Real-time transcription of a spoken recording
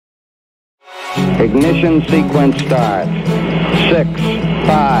Ignition sequence start. 6,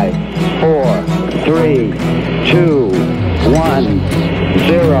 5, 4, 3, 2, 1,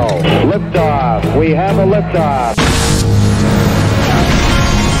 0. Liftoff. We have a liftoff.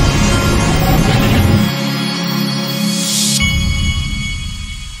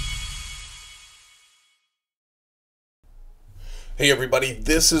 Hey everybody,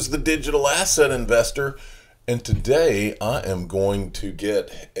 this is the Digital Asset Investor, and today I am going to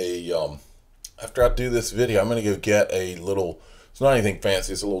get a, after I do this video, I'm going to go get a little, it's not anything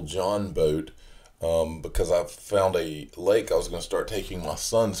fancy, it's a little John boat, because I found a lake I was going to start taking my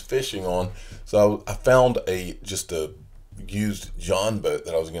sons fishing on. So I found just a used John boat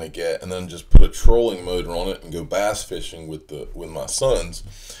that I was going to get, and then just put a trolling motor on it and go bass fishing with my sons.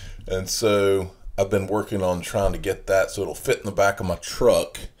 And so I've been working on trying to get that so it'll fit in the back of my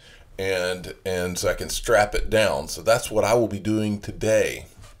truck, and so I can strap it down. So that's what I will be doing today.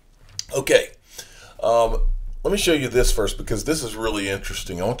 Okay, let me show you this first, because this is really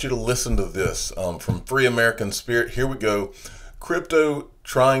interesting. I want you to listen to this from Free American Spirit. Here we go. Crypto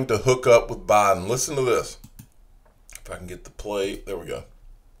trying to hook up with Biden. Listen to this. If I can get the play. There we go.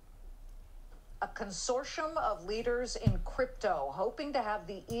 A consortium of leaders in crypto hoping to have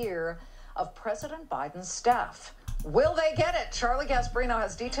the ear of President Biden's staff. Will they get it? Charlie Gasparino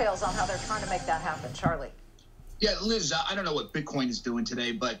has details on how they're trying to make that happen. Charlie. Yeah, Liz, I don't know what Bitcoin is doing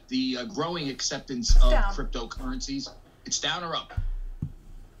today, but the growing acceptance of cryptocurrencies, it's down or up?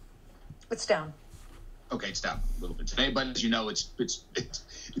 It's down. Okay, it's down a little bit today, but as you know, it's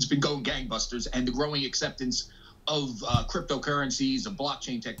been going gangbusters, and the growing acceptance of cryptocurrencies, of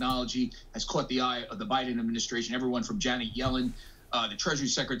blockchain technology, has caught the eye of the Biden administration. Everyone from Janet Yellen, the Treasury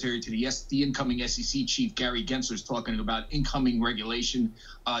Secretary, to the incoming SEC Chief Gary Gensler is talking about incoming regulation,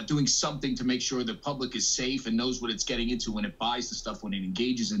 doing something to make sure the public is safe and knows what it's getting into when it buys the stuff, when it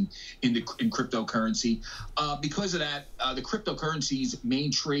engages in cryptocurrency. Because of that, the cryptocurrency's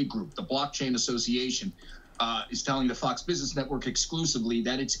main trade group, the Blockchain Association, is telling the Fox Business Network exclusively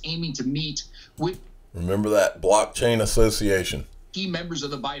that it's aiming to meet with. Remember that, Blockchain Association. Key members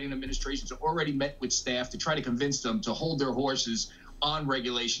of the Biden administration have already met with staff to try to convince them to hold their horses on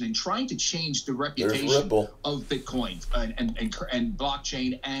regulation and trying to change the reputation of Bitcoin and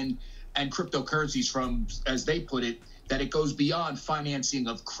blockchain and cryptocurrencies from, as they put it, that it goes beyond financing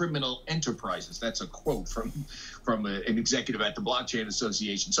of criminal enterprises. That's a quote from an executive at the Blockchain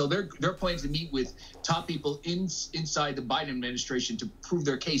Association. So they're planning to meet with top people inside the Biden administration to prove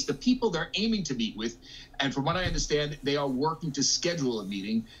their case. The people they're aiming to meet with, and from what I understand, they are working to schedule a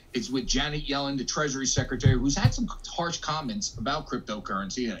meeting. It's with Janet Yellen, the Treasury Secretary, who's had some harsh comments about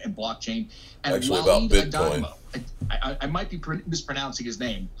cryptocurrency and blockchain. And actually about Bitcoin. I might be mispronouncing his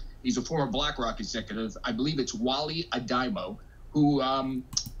name. He's a former BlackRock executive. I believe it's Wally Adeyemo, who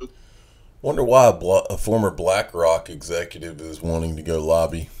wonder why a former BlackRock executive is wanting to go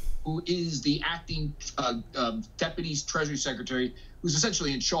lobby. Who is the acting deputy Treasury Secretary, who's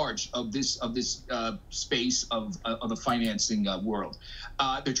essentially in charge of this space of the financing world.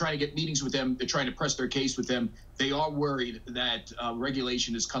 They're trying to get meetings with them. They're trying to press their case with them. They are worried that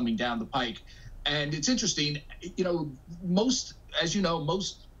regulation is coming down the pike. And it's interesting, most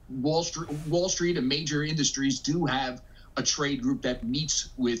Wall Street and major industries do have a trade group that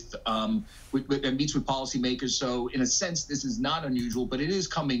meets with policymakers. So in a sense, this is not unusual, but it is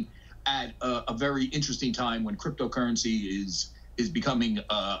coming at a very interesting time when cryptocurrency is becoming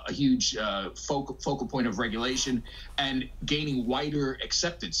a huge focal point of regulation and gaining wider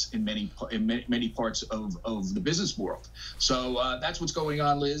acceptance in many parts of the business world. So that's what's going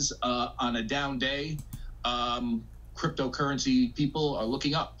on, Liz. On a down day, cryptocurrency people are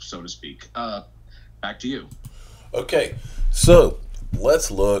looking up, so to speak. Back to you. Okay, so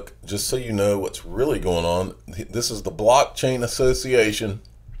let's look, just so you know what's really going on. This is the Blockchain Association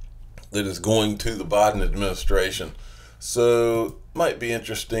that is going to the Biden administration. So it might be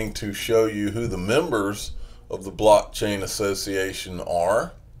interesting to show you who the members of the Blockchain Association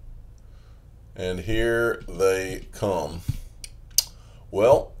are. And here they come.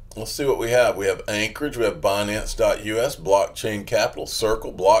 Well, let's see what we have. We have Anchorage, we have Binance.us, Blockchain Capital,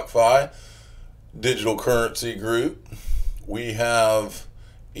 Circle, BlockFi, Digital Currency Group. We have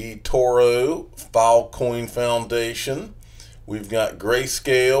eToro, Filecoin Foundation. We've got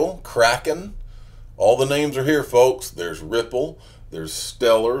Grayscale, Kraken. All the names are here, folks. There's Ripple, there's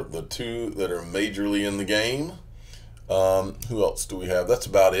Stellar, the two that are majorly in the game. Who else do we have? That's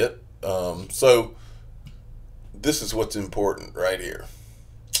about it. So this is what's important right here.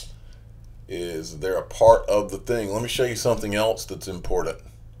 Is they're a part of the thing. Let me show you something else that's important.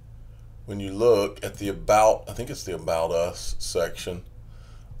 When you look at the About, I think it's the About Us section,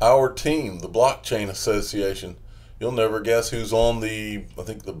 our team, the Blockchain Association. You'll never guess who's on the,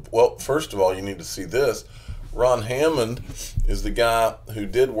 well, first of all, you need to see this. Ron Hammond is the guy who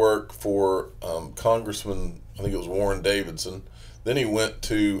did work for Congressman, I think it was Warren Davidson. Then he went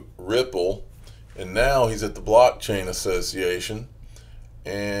to Ripple, and now he's at the Blockchain Association.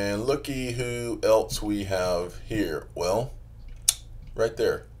 And looky who else we have here. Well, right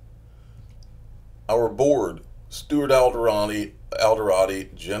there. Our board, Stuart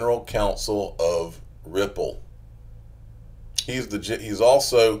Alderati, General Counsel of Ripple. He's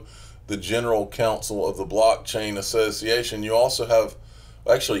also the General Counsel of the Blockchain Association. You also have,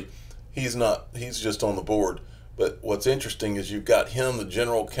 actually, he's just on the board. But what's interesting is you've got him, the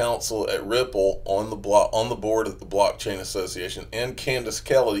General Counsel at Ripple, on the board of the Blockchain Association, and Candace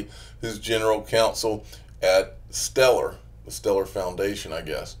Kelly, who's General Counsel at Stellar, the Stellar Foundation, I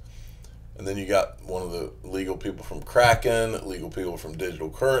guess. And then you got one of the legal people from Kraken, legal people from Digital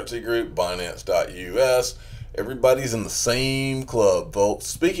Currency Group, Binance.us. Everybody's in the same club, folks.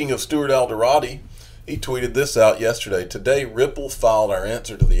 Speaking of Stuart Alderati, he tweeted this out yesterday. Today, Ripple filed our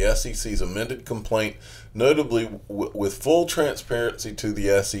answer to the SEC's amended complaint, notably with full transparency to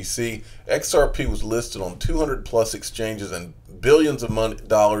the SEC. XRP was listed on 200 plus exchanges, and billions of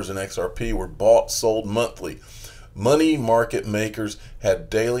dollars in XRP were bought, sold monthly. Money market makers had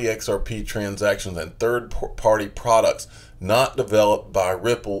daily XRP transactions, and third-party products not developed by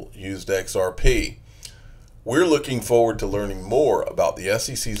Ripple used XRP. We're looking forward to learning more about the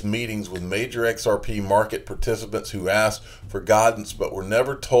SEC's meetings with major XRP market participants who asked for guidance but were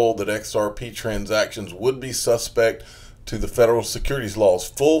never told that XRP transactions would be suspect to the federal securities laws.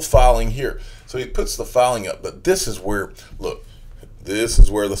 Full filing here. So he puts the filing up, but this is where, look, this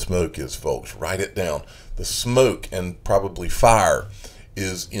is where the smoke is, folks. Write it down. The smoke and probably fire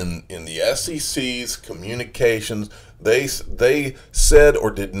is in the SEC's communications. They said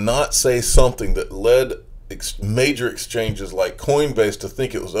or did not say something that led major exchanges like Coinbase to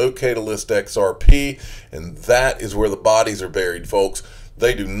think it was okay to list XRP, and that is where the bodies are buried, folks.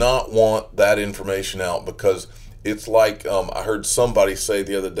 They do not want that information out, because it's like I heard somebody say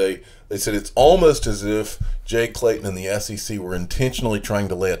the other day, they said it's almost as if Jay Clayton and the SEC were intentionally trying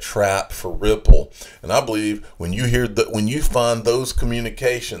to lay a trap for Ripple. And I believe when you hear that, when you find those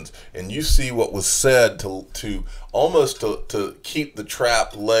communications and you see what was said to keep the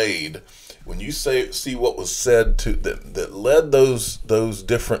trap laid, when you see what was said that led those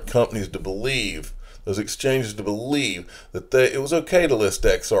different companies to believe, those exchanges to believe that it was okay to list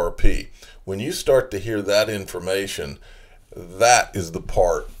XRP, when you start to hear that information, that is the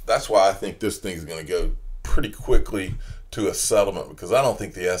part. That's why I think this thing is going to go pretty quickly to a settlement, because I don't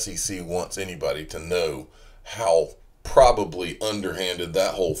think the SEC wants anybody to know how probably underhanded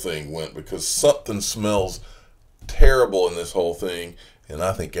that whole thing went, because something smells terrible in this whole thing. And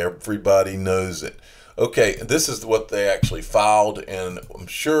I think everybody knows it. Okay, this is what they actually filed, and I'm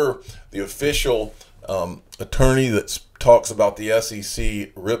sure the official attorney that talks about the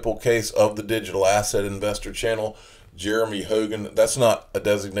SEC Ripple case of the Digital Asset Investor Channel, Jeremy Hogan, that's not a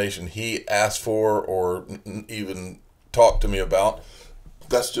designation he asked for or even talked to me about.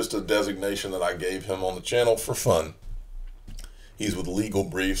 That's just a designation that I gave him on the channel for fun. He's with Legal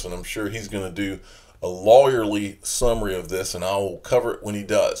Briefs, and I'm sure he's going to do a lawyerly summary of this, and I will cover it when he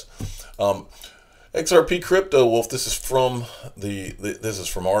does. XRP Crypto Wolf. This is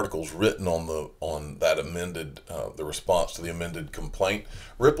from articles written on that amended the response to the amended complaint.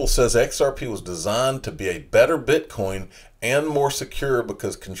 Ripple says XRP was designed to be a better Bitcoin and more secure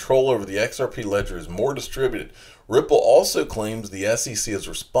because control over the XRP ledger is more distributed. Ripple also claims the SEC is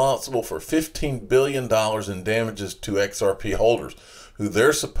responsible for $15 billion in damages to XRP holders, who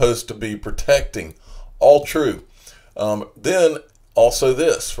they're supposed to be protecting. All true. Then also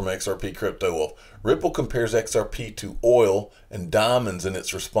this from XRP Crypto Wolf. Ripple compares XRP to oil and diamonds in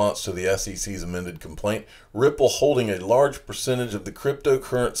its response to the SEC's amended complaint. Ripple holding a large percentage of the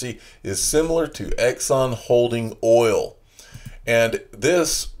cryptocurrency is similar to Exxon holding oil. And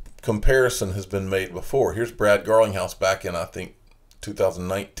this comparison has been made before. Here's Brad Garlinghouse back in, I think,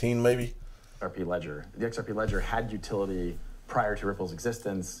 2019 maybe. XRP Ledger. The XRP Ledger had utility prior to Ripple's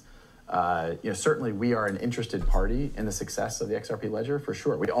existence. Certainly we are an interested party in the success of the XRP Ledger, for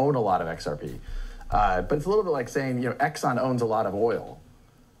sure. We own a lot of XRP. But it's a little bit like saying, Exxon owns a lot of oil.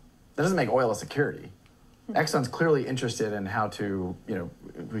 That doesn't make oil a security. Exxon's clearly interested in how to,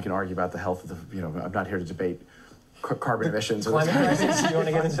 we can argue about the health of the, I'm not here to debate carbon emissions. Climate crisis, you want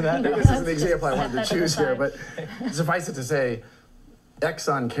to get into that? This is the example I wanted to choose here, but suffice it to say,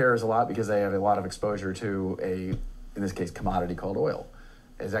 Exxon cares a lot because they have a lot of exposure to in this case, commodity called oil.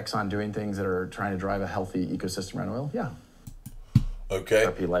 Is Exxon doing things that are trying to drive a healthy ecosystem around oil? Yeah. Okay,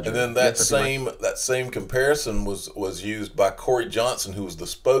 XRP ledger. and then that same comparison was used by Corey Johnson, who was the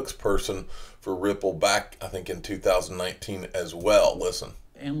spokesperson for Ripple back, I think, in 2019 as well. Listen.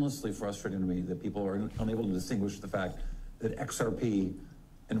 Endlessly frustrating to me that people are unable to distinguish the fact that XRP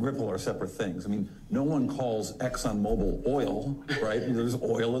and Ripple are separate things. I mean, no one calls ExxonMobil oil, right? There's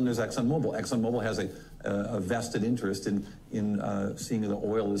oil and there's ExxonMobil. ExxonMobil has a vested interest in seeing that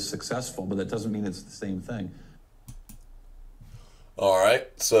oil is successful, but that doesn't mean it's the same thing. All right,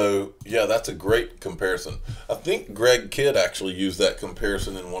 so yeah, that's a great comparison. I think Greg Kidd actually used that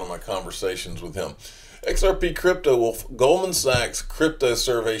comparison in one of my conversations with him. XRP crypto, well, Goldman Sachs crypto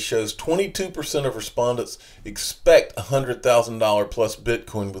survey shows 22% of respondents expect $100,000 plus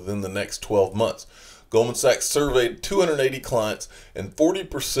Bitcoin within the next 12 months. Goldman Sachs surveyed 280 clients, and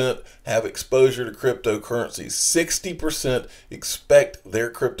 40% have exposure to cryptocurrencies. 60% expect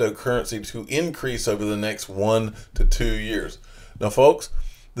their cryptocurrency to increase over the next 1 to 2 years. Now, folks,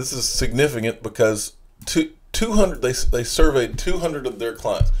 this is significant because they surveyed 200 of their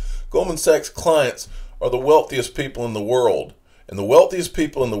clients. Goldman Sachs clients are the wealthiest people in the world, and the wealthiest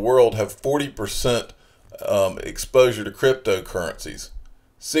people in the world have 40% exposure to cryptocurrencies.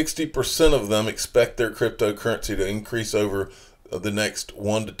 60% of them expect their cryptocurrency to increase over the next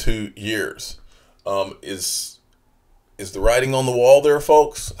 1 to 2 years. Is the writing on the wall there,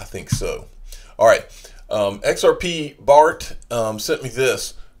 folks? I think so. All right. XRP Bart sent me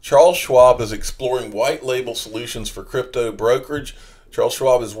this. Charles Schwab is exploring white label solutions for crypto brokerage. Charles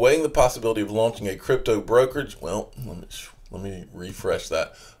Schwab is weighing the possibility of launching a crypto brokerage. Well, let me refresh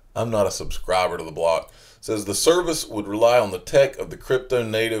that. I'm not a subscriber to the blog. It says the service would rely on the tech of the crypto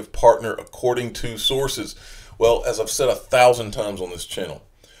native partner according to sources. Well, as I've said 1,000 times on this channel,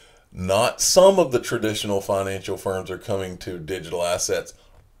 not some of the traditional financial firms are coming to digital assets.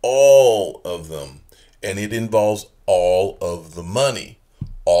 All of them. And it involves all of the money,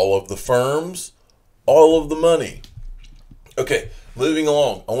 all of the firms, all of the money. Okay, moving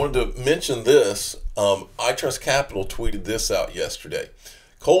along. I wanted to mention this. iTrustCapital tweeted this out yesterday.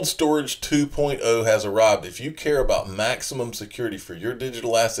 Cold Storage 2.0 has arrived. If you care about maximum security for your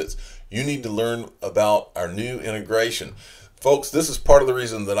digital assets, you need to learn about our new integration. Folks, this is part of the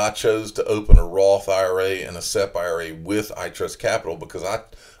reason that I chose to open a Roth IRA and a SEP IRA with iTrustCapital, because I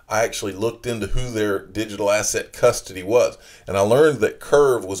actually looked into who their digital asset custody was, and I learned that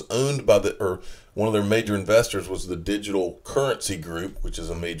Curve was owned by one of their major investors was the Digital Currency Group, which is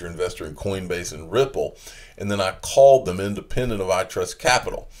a major investor in Coinbase and Ripple, and then I called them independent of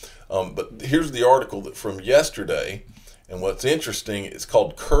iTrustCapital. But here's the article from yesterday, and what's interesting, it's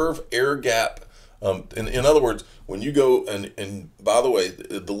called Curve Air Gap. In other words, when you go, and by the way,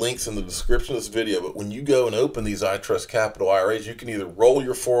 the link's in the description of this video, but when you go and open these iTrustCapital IRAs, you can either roll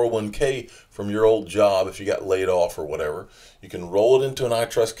your 401k from your old job if you got laid off or whatever. You can roll it into an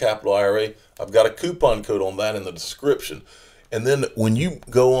iTrustCapital IRA. I've got a coupon code on that in the description. And then when you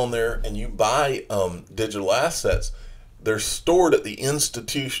go on there and you buy digital assets, they're stored at the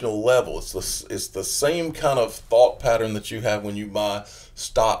institutional level. It's the same kind of thought pattern that you have when you buy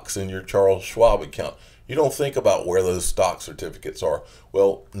stocks in your Charles Schwab account. You don't think about where those stock certificates are.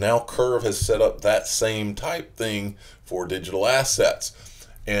 Well, now Curve has set up that same type thing for digital assets,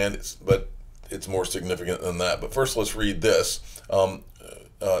 but it's more significant than that. But first, let's read this.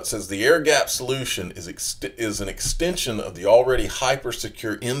 It says the air gap solution is an extension of the already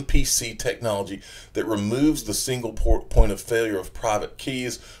hyper-secure MPC technology that removes the single point of failure of private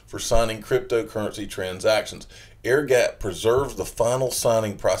keys for signing cryptocurrency transactions. Air gap preserves the final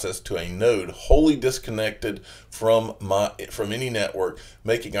signing process to a node wholly disconnected from any network,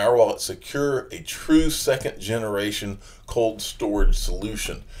 making our wallet secure, a true second-generation cold storage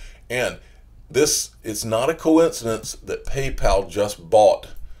solution. And it's not a coincidence that PayPal just bought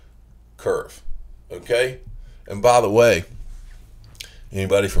Curve, okay? And by the way,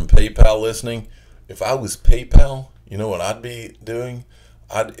 anybody from PayPal listening, if I was PayPal, you know what I'd be doing?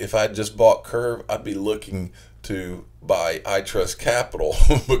 If I just bought Curve, I'd be looking to buy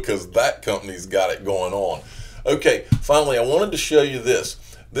iTrustCapital because that company's got it going on. Okay, finally, I wanted to show you this.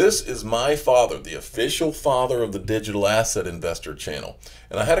 This is my father, the official father of the Digital Asset Investor channel.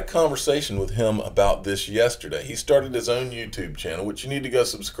 And I had a conversation with him about this yesterday. He started his own YouTube channel, which you need to go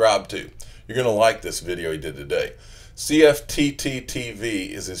subscribe to. You're going to like this video he did today. CFTT TV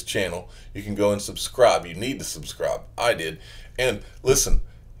is his channel. You can go and subscribe. You need to subscribe. I did. And listen,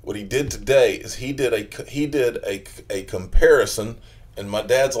 what he did today is he did a comparison, and my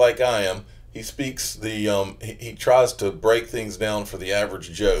dad's like I am. he speaks the he tries to break things down for the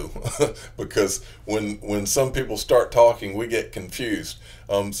average Joe because when some people start talking, we get confused.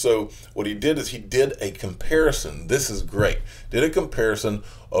 So what he did is he did a comparison. This is great. Did a comparison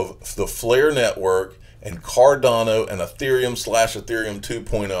of the Flare network and Cardano and Ethereum / Ethereum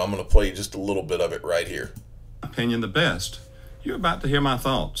 2.0. I'm going to play just a little bit of it right here. Opinion the best. You're about to hear my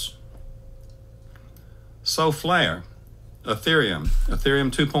thoughts. So Flare, Ethereum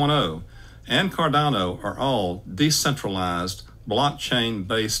 2.0, and Cardano are all decentralized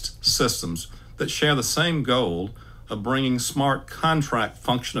blockchain-based systems that share the same goal of bringing smart contract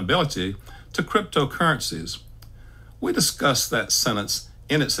functionality to cryptocurrencies. We discussed that sentence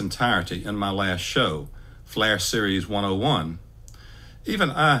in its entirety in my last show, Flare Series 101. Even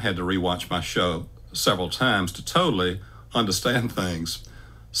I had to rewatch my show several times to totally understand things.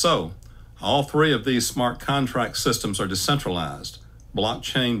 So, all three of these smart contract systems are decentralized,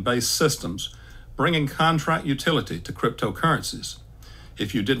 blockchain-based systems, bringing contract utility to cryptocurrencies.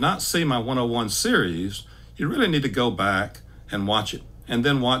 If you did not see my 101 series, you really need to go back and watch it, and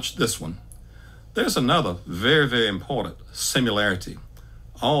then watch this one. There's another very, very important similarity.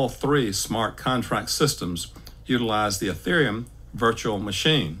 All three smart contract systems utilize the Ethereum virtual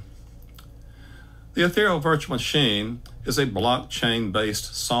machine. The Ethereum virtual machine is a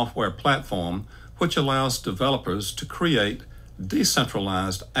blockchain-based software platform which allows developers to create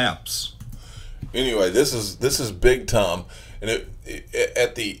decentralized apps. Anyway, this is big time, and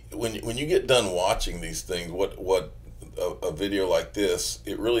when you get done watching these things, what a video like this,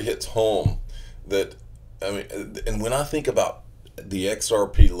 it really hits home that, I mean, and when I think about the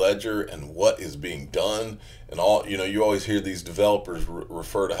XRP ledger and what is being done and all, you always hear these developers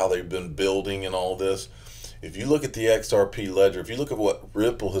refer to how they've been building and all this. If you look at the XRP ledger, if you look at what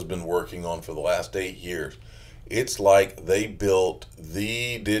Ripple has been working on for the last 8 years, it's like they built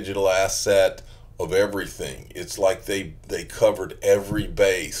the digital asset of everything. It's like they covered every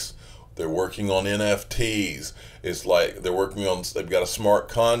base. They're working on NFTs. It's like they've got a smart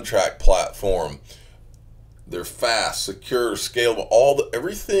contract platform. They're fast, secure, scalable,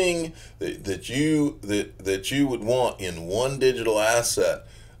 everything that you would want in one digital asset,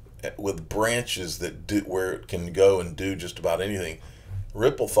 with branches where it can go and do just about anything.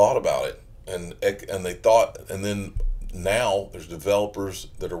 Ripple thought about it, and they thought, and then now there's developers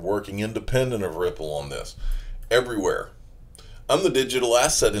that are working independent of Ripple on this everywhere. I'm the digital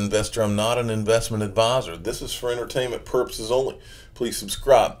asset investor. I'm not an investment advisor. This is for entertainment purposes only. Please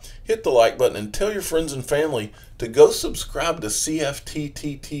subscribe. Hit the like button and tell your friends and family to go subscribe to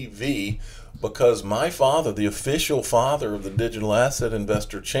CFTT TV, because my father, the official father of the Digital Asset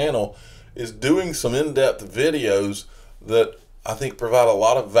Investor channel, is doing some in-depth videos that I think provide a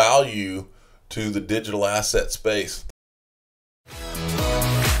lot of value to the digital asset space.